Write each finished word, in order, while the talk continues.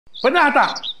Pernah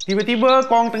tak tiba-tiba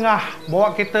korang tengah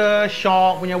bawa kereta,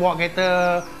 syok punya bawa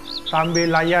kereta,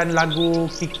 sambil layan lagu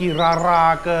Kiki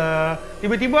Rara ke,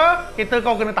 tiba-tiba kereta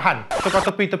kau kena tahan. So kau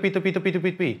tepi.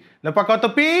 Lepas kau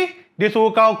tepi, dia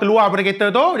suruh kau keluar dari kereta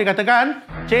tu. Dia katakan,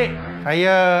 "Cik,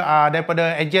 saya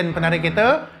daripada ejen penarik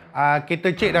kereta,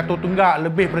 kereta cik dah tertunggak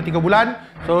lebih daripada 3 bulan.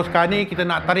 So sekarang ni kita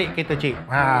nak tarik kereta cik."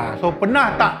 So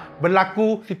pernah tak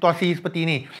berlaku situasi seperti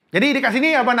ini? Jadi dekat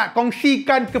sini abang nak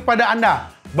kongsikan kepada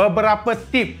anda beberapa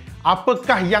tip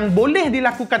apakah yang boleh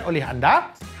dilakukan oleh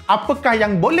anda, apakah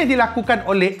yang boleh dilakukan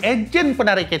oleh ejen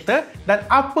penarik kereta, dan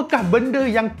apakah benda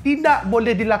yang tidak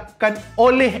boleh dilakukan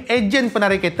oleh ejen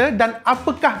penarik kereta, dan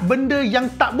apakah benda yang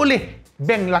tak boleh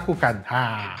bank lakukan.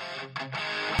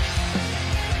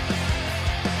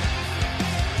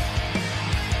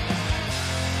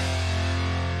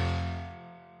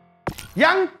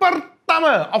 Yang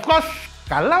pertama, of course,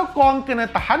 kalau korang kena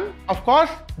tahan, of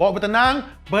course, bawa bertenang,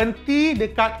 berhenti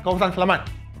dekat kawasan selamat.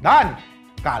 Dan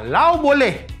kalau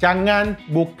boleh, jangan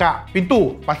buka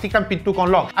pintu. Pastikan pintu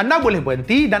korang lock. Anda boleh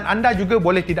berhenti dan anda juga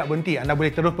boleh tidak berhenti. Anda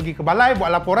boleh terus pergi ke balai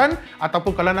buat laporan,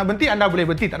 ataupun kalau nak berhenti, anda boleh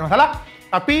berhenti, tak ada masalah.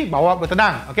 Tapi bawa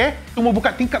bertenang, okey? Cuma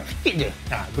buka tingkap sikit je.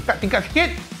 Buka tingkap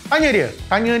sikit,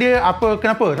 tanya dia apa,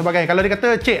 kenapa, sebagai. Kalau dia kata,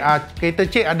 "Cik, kereta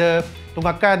cik ada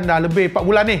tunggakan dah lebih 4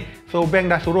 bulan ni. So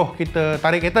bank dah suruh kita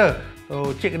tarik kereta.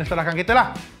 So cik kena serahkan kereta lah."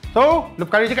 So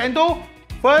lepas kali cakap itu,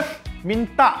 first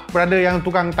minta kepada yang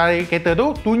tukang tarik kereta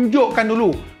tu tunjukkan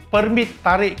dulu permit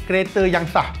tarik kereta yang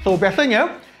sah. So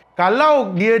biasanya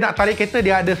kalau dia nak tarik kereta,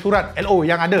 dia ada surat LO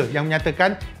yang ada yang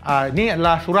menyatakan ni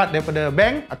adalah surat daripada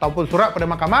bank ataupun surat pada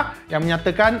mahkamah yang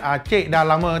menyatakan cik dah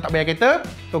lama tak bayar kereta,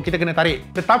 so kita kena tarik.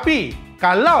 Tetapi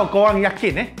kalau korang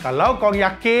yakin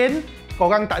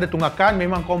korang tak ada tunggakan,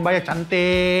 memang korang bayar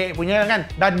cantik punya kan,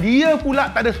 dan dia pula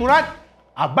tak ada surat,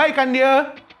 abaikan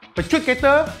dia, pecut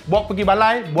kereta, bawa pergi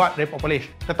balai, buat report polis.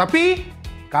 Tetapi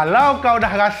kalau kau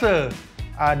dah rasa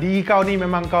diri kau ni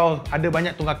memang kau ada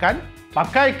banyak tunggakan,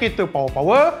 pakai kereta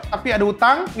power, tapi ada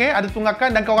hutang, ada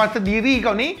tunggakan, dan kau rasa diri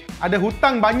kau ni ada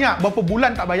hutang banyak, berapa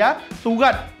bulan tak bayar,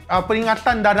 surat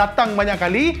peringatan dah datang banyak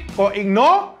kali, kau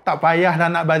ignore, tak payah dah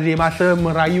nak bazir masa,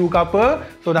 merayu ke apa,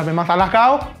 so dah memang salah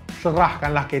kau.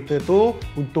 Serahkanlah kereta tu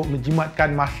untuk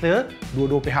menjimatkan masa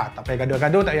dua-dua pihak. Tak payah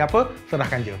gaduh-gaduh, tak payah apa,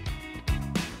 serahkan je.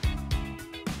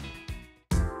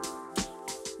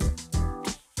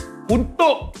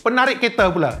 Untuk penarik kereta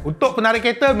pula. Untuk penarik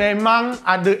kereta memang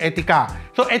ada etika.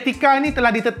 So etika ni telah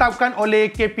ditetapkan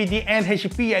oleh KPDN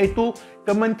HP, iaitu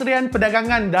Kementerian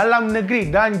Perdagangan Dalam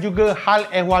Negeri dan juga Hal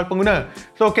Ehwal Pengguna.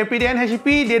 So KPDN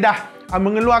HP dia dah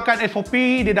mengeluarkan SOP,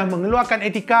 dia dah mengeluarkan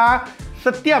etika.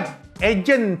 Setiap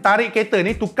ejen tarik kereta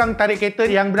ni, tukang tarik kereta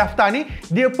yang berdaftar ni,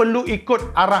 dia perlu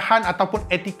ikut arahan ataupun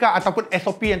etika ataupun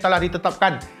SOP yang telah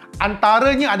ditetapkan.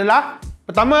 Antaranya adalah,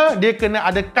 pertama, dia kena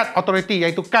ada kad authority,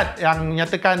 iaitu kad yang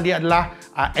menyatakan dia adalah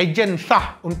ejen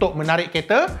sah untuk menarik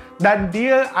kereta, dan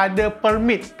dia ada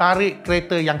permit tarik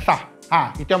kereta yang sah.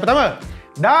 Itu yang pertama.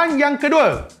 Dan yang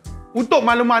kedua, untuk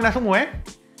makluman anda semua,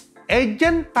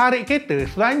 ejen tarik kereta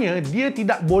sebenarnya dia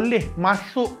tidak boleh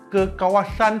masuk ke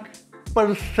kawasan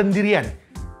persendirian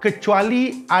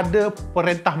kecuali ada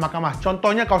perintah mahkamah.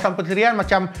 Contohnya kawasan persendirian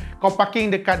macam kau parking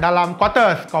dekat dalam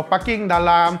quarters, kau parking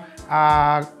dalam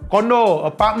kondo,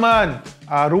 apartmen,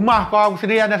 rumah kau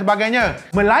sendirian dan sebagainya.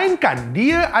 Melainkan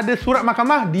dia ada surat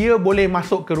mahkamah, dia boleh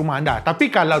masuk ke rumah anda.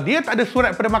 Tapi kalau dia tak ada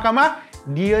surat pada mahkamah,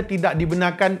 dia tidak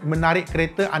dibenarkan menarik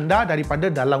kereta anda daripada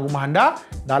dalam rumah anda,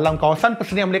 dalam kawasan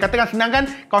persendirian. Boleh katakan senang kan,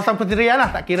 kawasan persendirian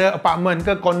lah, tak kira apartmen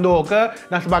ke, kondo ke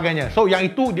dan sebagainya. So yang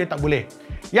itu dia tak boleh.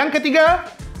 Yang ketiga,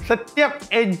 setiap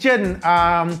ejen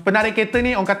penarik kereta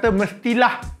ni orang kata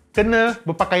mestilah kena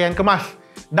berpakaian kemas,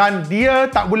 dan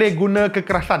dia tak boleh guna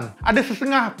kekerasan. Ada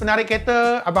sesengah penarik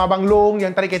kereta, abang-abang long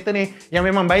yang tarik kereta ni yang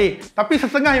memang baik, tapi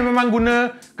sesengah yang memang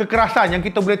guna kekerasan yang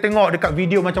kita boleh tengok dekat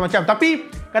video macam-macam.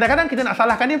 Tapi kadang-kadang kita nak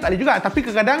salahkan dia tak boleh juga, tapi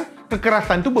kadang-kadang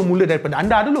kekerasan tu bermula daripada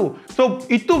anda dulu. So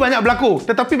itu banyak berlaku.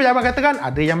 Tetapi macam abang katakan,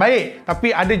 ada yang baik,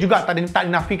 tapi ada juga tak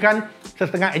dinafikan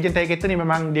setengah ejen tarik kereta ni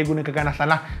memang dia guna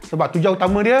keganasan lah. Sebab tujuan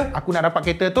utama dia, aku nak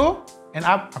dapat kereta tu, end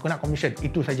up aku nak commission,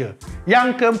 itu saja.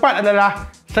 Yang keempat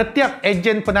adalah setiap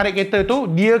ejen penarik kereta tu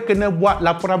dia kena buat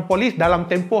laporan polis dalam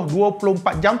tempoh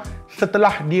 24 jam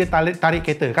setelah dia tarik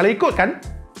kereta. Kalau ikutkan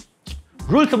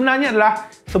rule sebenarnya adalah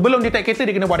sebelum dia tarik kereta,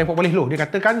 dia kena buat report polis dulu. Dia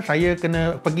katakan, saya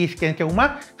kena pergi sekian-sekian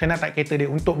rumah, saya nak tarik kereta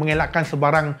dia, untuk mengelakkan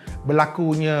sebarang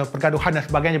berlakunya pergaduhan dan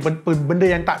sebagainya, benda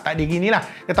yang tak digini lah.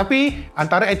 Tetapi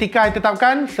antara etika yang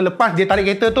ditetapkan, selepas dia tarik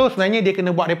kereta tu, sebenarnya dia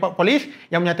kena buat report polis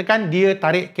yang menyatakan dia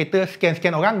tarik kereta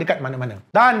sekian-sekian orang dekat mana-mana.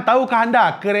 Dan tahukah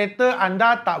anda, kereta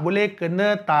anda tak boleh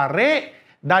kena tarik,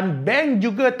 dan bank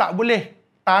juga tak boleh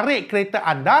tarik kereta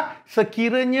anda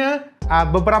sekiranya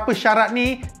beberapa syarat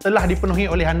ni telah dipenuhi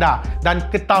oleh anda,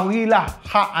 dan ketahuilah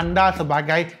hak anda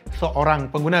sebagai seorang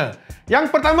pengguna.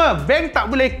 Yang pertama, bank tak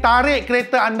boleh tarik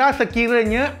kereta anda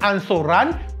sekiranya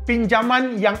ansuran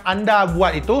pinjaman yang anda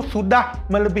buat itu sudah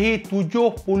melebihi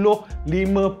 75%,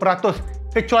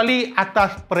 kecuali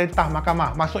atas perintah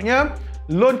mahkamah. Maksudnya,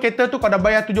 loan kereta tu kalau dah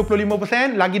bayar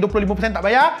 75%, lagi 25% tak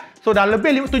bayar, so dah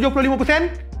lebih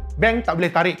 75%, bank tak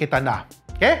boleh tarik kereta anda.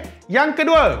 Okay? Yang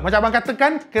kedua, macam abang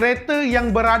katakan, kereta yang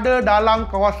berada dalam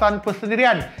kawasan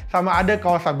persendirian, sama ada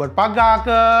kawasan berpagar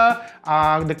ke,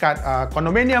 dekat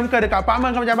kondominium ke, dekat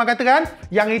apartmen ke, macam abang katakan,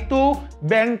 yang itu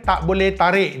bank tak boleh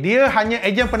tarik. Dia hanya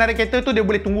ejen penarik kereta tu, dia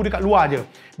boleh tunggu dekat luar je.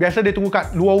 Biasa dia tunggu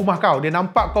kat luar rumah kau, dia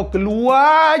nampak kau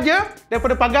keluar je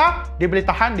daripada pagar, dia boleh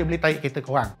tahan, dia boleh tarik kereta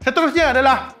korang. Seterusnya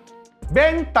adalah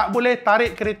bank tak boleh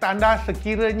tarik kereta anda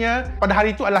sekiranya pada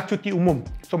hari itu adalah cuti umum.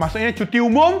 So maksudnya cuti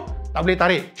umum tak boleh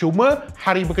tarik, cuma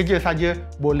hari bekerja saja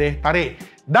boleh tarik.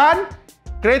 Dan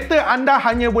kereta anda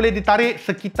hanya boleh ditarik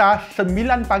sekitar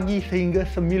 9 pagi sehingga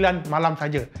 9 malam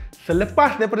saja.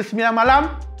 Selepas daripada 9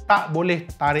 malam, tak boleh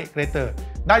tarik kereta.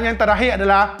 Dan yang terakhir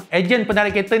adalah ejen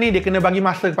penarik kereta ni dia kena bagi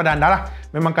masa kepada anda lah.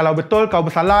 Memang kalau betul kau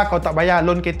bersalah, kau tak bayar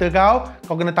loan kereta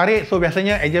kau kena tarik. So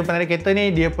biasanya ejen penarik kereta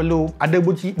ni dia perlu ada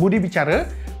budi bicara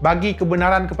bagi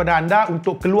kebenaran kepada anda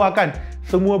untuk keluarkan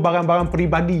semua barang-barang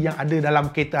peribadi yang ada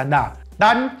dalam kereta anda.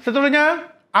 Dan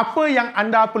seterusnya, apa yang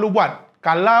anda perlu buat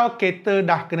kalau kereta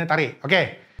dah kena tarik?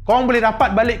 Okey, korang boleh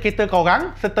dapat balik kereta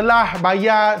korang setelah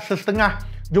bayar setengah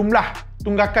jumlah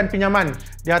tunggakan pinjaman.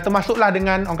 Dia termasuklah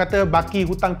dengan orang kata baki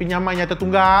hutang pinjaman yang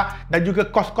tertunggak dan juga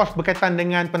kos-kos berkaitan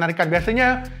dengan penarikan.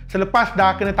 Biasanya selepas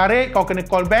dah kena tarik, kau kena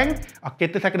call bank,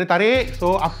 kereta saya kena tarik,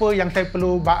 so apa yang saya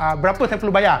perlu, berapa saya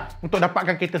perlu bayar untuk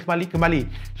dapatkan kereta kembali.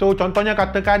 So contohnya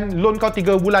katakan loan kau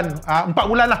 3 bulan, 4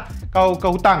 bulan lah kau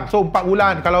hutang. So 4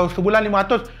 bulan, kalau sebulan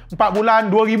 500, 4 bulan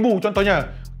 2000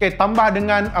 contohnya. Okay, tambah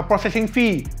dengan processing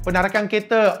fee penarikan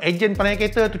kereta, ejen penarik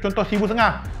kereta tu contoh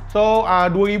 1,500. So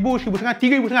 2,000, 1,500,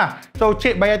 3,500. So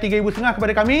cik bayar 3,500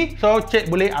 kepada kami, so cik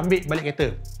boleh ambil balik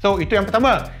kereta. So itu yang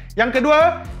pertama. Yang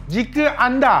kedua, jika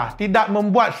anda tidak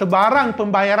membuat sebarang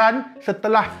pembayaran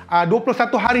setelah 21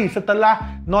 hari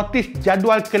setelah notis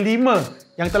jadual kelima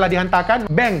yang telah dihantarkan,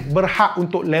 bank berhak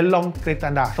untuk lelong kereta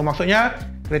anda. So maksudnya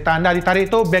kereta anda ditarik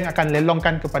tu, bank akan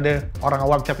lelongkan kepada orang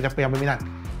awam, siapa-siapa yang berminat.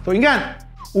 So ingat,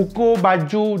 ukur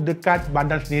baju dekat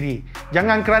badan sendiri.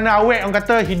 Jangan kerana awet orang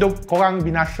kata hidup korang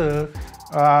binasa,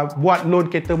 buat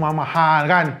loan kereta mahal-mahal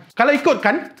kan. Kalau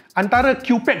ikutkan antara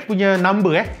QPEX punya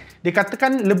number dia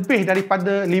katakan lebih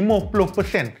daripada 50%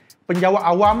 penjawat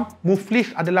awam muflis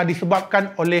adalah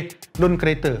disebabkan oleh loan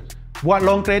kereta. Buat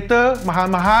loan kereta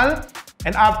mahal-mahal,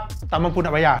 end up tak mampu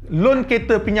nak bayar. Loan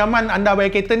kereta, pinjaman anda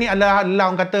bayar kereta ni adalah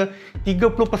orang kata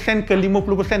 30% ke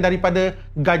 50% daripada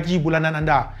gaji bulanan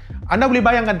anda. Anda boleh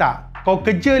bayangkan tak? Kau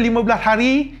kerja 15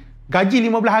 hari, gaji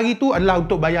 15 hari tu adalah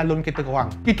untuk bayar loan kereta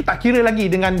korang. Itu tak kira lagi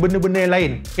dengan benda-benda yang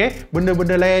lain. Okay?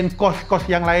 Benda-benda lain, kos-kos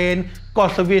yang lain,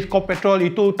 kos servis, kos petrol,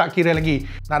 itu tak kira lagi.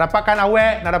 Nak dapatkan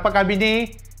awet, nak dapatkan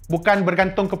bini, bukan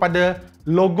bergantung kepada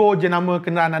logo jenama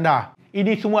kenderaan anda.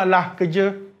 Ini semua adalah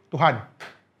kerja Tuhan.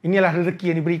 Inilah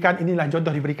rezeki yang diberikan, inilah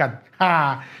jodoh diberikan.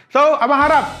 So, abang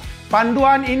harap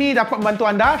panduan ini dapat membantu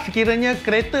anda sekiranya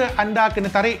kereta anda kena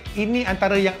tarik. Ini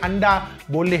antara yang anda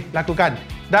boleh lakukan.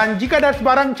 Dan jika ada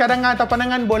sebarang cadangan atau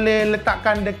pandangan, boleh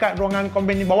letakkan dekat ruangan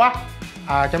komen di bawah.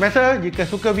 Macam biasa, jika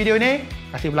suka video ini,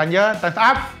 kasih belanja, thumbs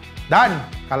up. Dan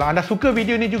kalau anda suka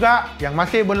video ini juga, yang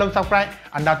masih belum subscribe,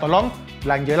 anda tolong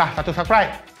belanjalah satu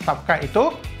subscribe. Subscribe itu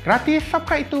gratis,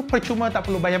 subscribe itu percuma, tak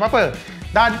perlu bayar apa-apa.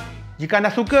 Dan jika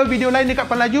anda suka video lain dekat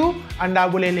Panlaju, anda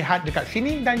boleh lihat dekat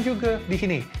sini dan juga di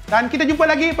sini. Dan kita jumpa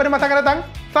lagi pada masa akan datang.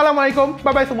 Assalamualaikum,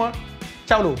 bye-bye semua.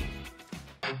 Ciao dulu.